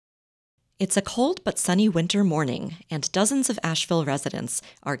It's a cold but sunny winter morning, and dozens of Asheville residents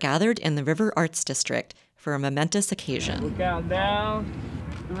are gathered in the River Arts District for a momentous occasion. We're counting down.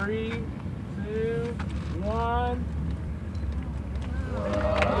 3, 2, 1.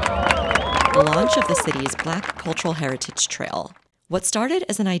 The launch of the city's Black Cultural Heritage Trail. What started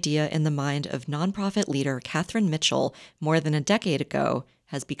as an idea in the mind of nonprofit leader Catherine Mitchell more than a decade ago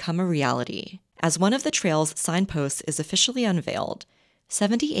has become a reality. As one of the trail's signposts is officially unveiled,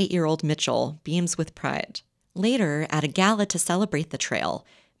 78-year-old Mitchell beams with pride. Later, at a gala to celebrate the trail,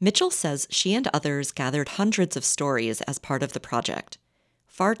 Mitchell says she and others gathered hundreds of stories as part of the project.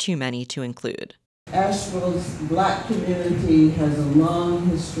 Far too many to include. Asheville's Black community has a long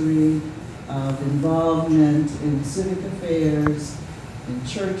history of involvement in civic affairs, in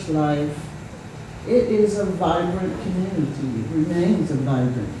church life. It is a vibrant community. It remains a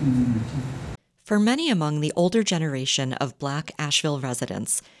vibrant community. For many among the older generation of Black Asheville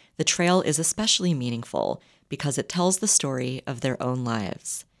residents, the trail is especially meaningful because it tells the story of their own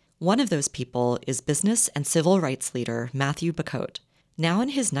lives. One of those people is business and civil rights leader Matthew Bacote. Now in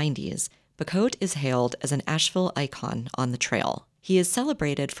his 90s, Bacote is hailed as an Asheville icon on the trail. He is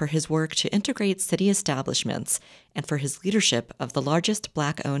celebrated for his work to integrate city establishments and for his leadership of the largest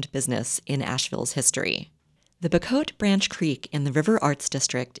Black-owned business in Asheville's history. The Bacote Branch Creek in the River Arts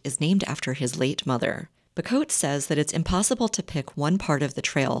District is named after his late mother. Bacote says that it's impossible to pick one part of the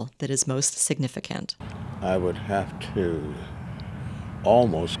trail that is most significant. I would have to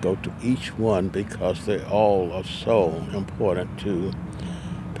almost go to each one because they all are so important to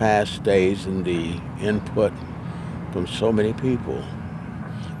past days and the input from so many people,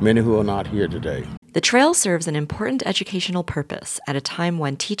 many who are not here today. The trail serves an important educational purpose at a time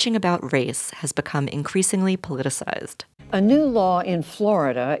when teaching about race has become increasingly politicized. A new law in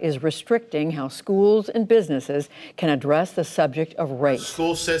Florida is restricting how schools and businesses can address the subject of race. The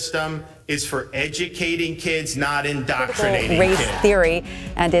school system is for educating kids, not indoctrinating race kids. Theory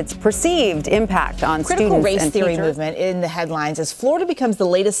and its perceived impact on Critical students race and theory teachers. movement in the headlines as Florida becomes the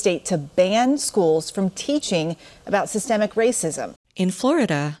latest state to ban schools from teaching about systemic racism. In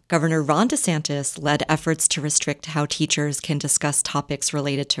Florida, Governor Ron DeSantis led efforts to restrict how teachers can discuss topics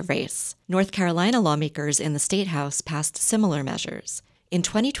related to race. North Carolina lawmakers in the State House passed similar measures. In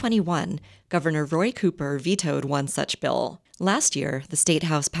 2021, Governor Roy Cooper vetoed one such bill. Last year, the State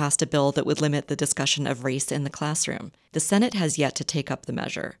House passed a bill that would limit the discussion of race in the classroom. The Senate has yet to take up the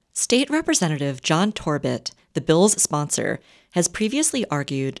measure. State Representative John Torbett, the bill's sponsor, has previously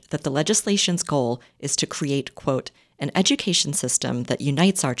argued that the legislation's goal is to create, quote, an education system that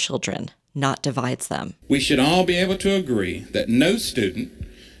unites our children, not divides them. We should all be able to agree that no student,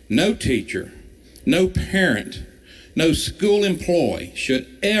 no teacher, no parent, no school employee should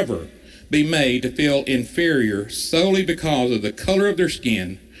ever be made to feel inferior solely because of the color of their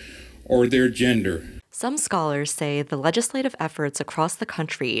skin or their gender. Some scholars say the legislative efforts across the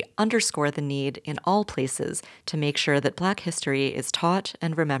country underscore the need in all places to make sure that Black history is taught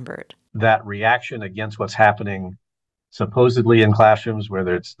and remembered. That reaction against what's happening supposedly in classrooms,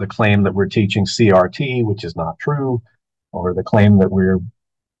 whether it's the claim that we're teaching CRT, which is not true, or the claim that we're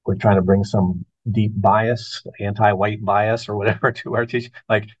trying to bring some deep bias, anti-white bias or whatever to our teaching,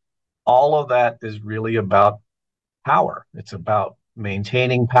 like all of that is really about power. It's about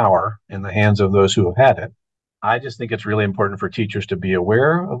maintaining power in the hands of those who have had it. I just think it's really important for teachers to be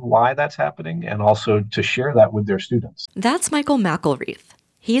aware of why that's happening and also to share that with their students. That's Michael McElreath.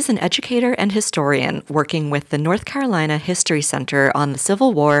 He's an educator and historian working with the North Carolina History Center on the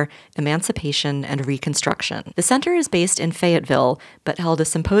Civil War, Emancipation, and Reconstruction. The center is based in Fayetteville, but held a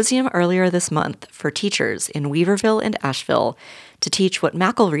symposium earlier this month for teachers in Weaverville and Asheville to teach what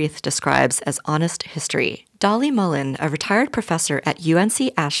McElreath describes as honest history. Dolly Mullen, a retired professor at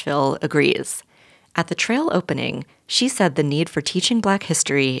UNC Asheville, agrees. At the trail opening, she said the need for teaching Black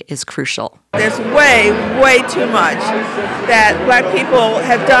history is crucial. There's way too much that Black people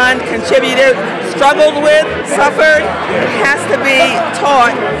have done, contributed, struggled with, suffered. It has to be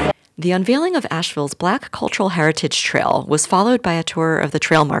taught. The unveiling of Asheville's Black Cultural Heritage Trail was followed by a tour of the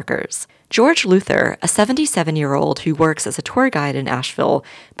trail markers. George Luther, a 77-year-old who works as a tour guide in Asheville,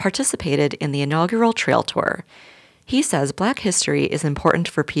 participated in the inaugural trail tour. He says Black history is important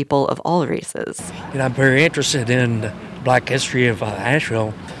for people of all races. And I'm very interested in Black history of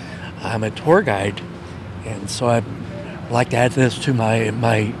Asheville. I'm a tour guide, and so I'd like to add this to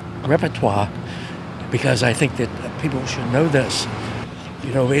my repertoire because I think that people should know this.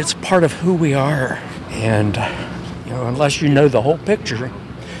 You know, it's part of who we are, and you know, unless you know the whole picture,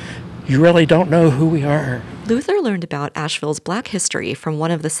 you really don't know who we are. Luther learned about Asheville's Black history from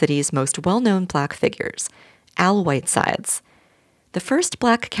one of the city's most well-known Black figures, Al Whitesides. The first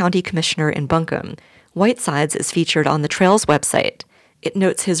Black county commissioner in Buncombe, Whitesides is featured on the trail's website. It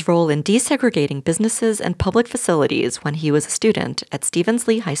notes his role in desegregating businesses and public facilities when he was a student at Stevens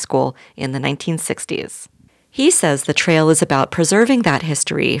Lee High School in the 1960s. He says the trail is about preserving that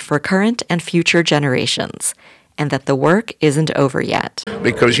history for current and future generations, and that the work isn't over yet.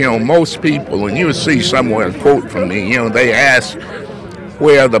 Because, most people, when you see somewhere a quote from me, they ask,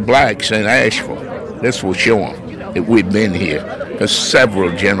 where are the blacks in Asheville? This will show them that we've been here for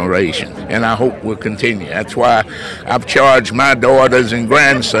several generations, and I hope we'll continue. That's why I've charged my daughters and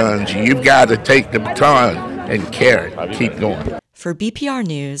grandsons, you've got to take the baton and carry it. Keep going. For BPR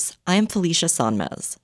News, I'm Felicia Sonmez.